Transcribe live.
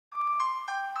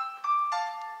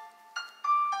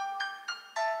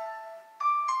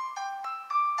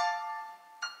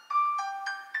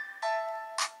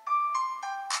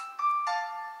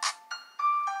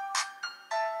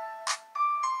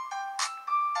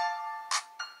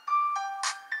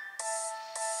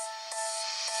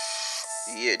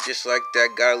Yeah, just like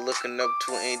that, got her looking up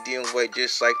to an Indian way,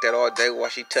 just like that all day while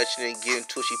she touching it and getting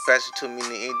to it. She pass it to me in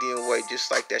the Indian way,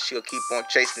 just like that. She'll keep on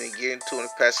chasing and getting to it and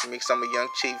passing me, cause I'm a young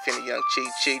chief and a young chief,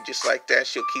 just like that.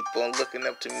 She'll keep on looking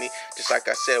up to me, just like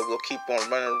I said, we'll keep on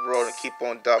running the road and keep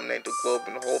on dominating the globe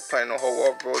and the whole planet, the whole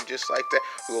world, just like that.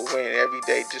 We'll win every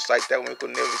day, just like that. We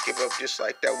will never give up, just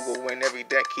like that. We will win every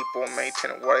day, keep on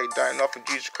maintaining while they dying off in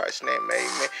Jesus Christ's name,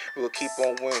 amen. We will keep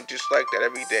on winning, just like that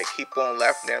every day. Keep on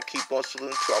laughing at them, keep on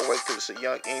saluting to our way, cause it's a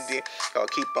young Indian.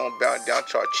 Keep on bowing down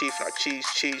to our chief and our cheese,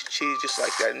 just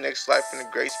like that. Next life in the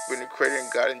great spirit and creator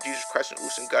and God in Jesus Christ and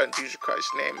Usan God in Jesus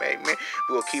Christ's name, amen.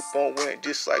 We will keep on winning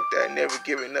just like that, never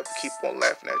giving up, keep on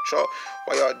laughing at y'all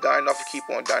while y'all dying off and keep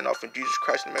on dying off in Jesus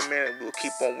Christ's name, amen. And we will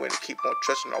keep on winning, keep on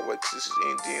trusting our way, cause this is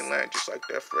Indian land just like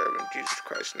that forever in Jesus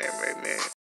Christ's name, amen.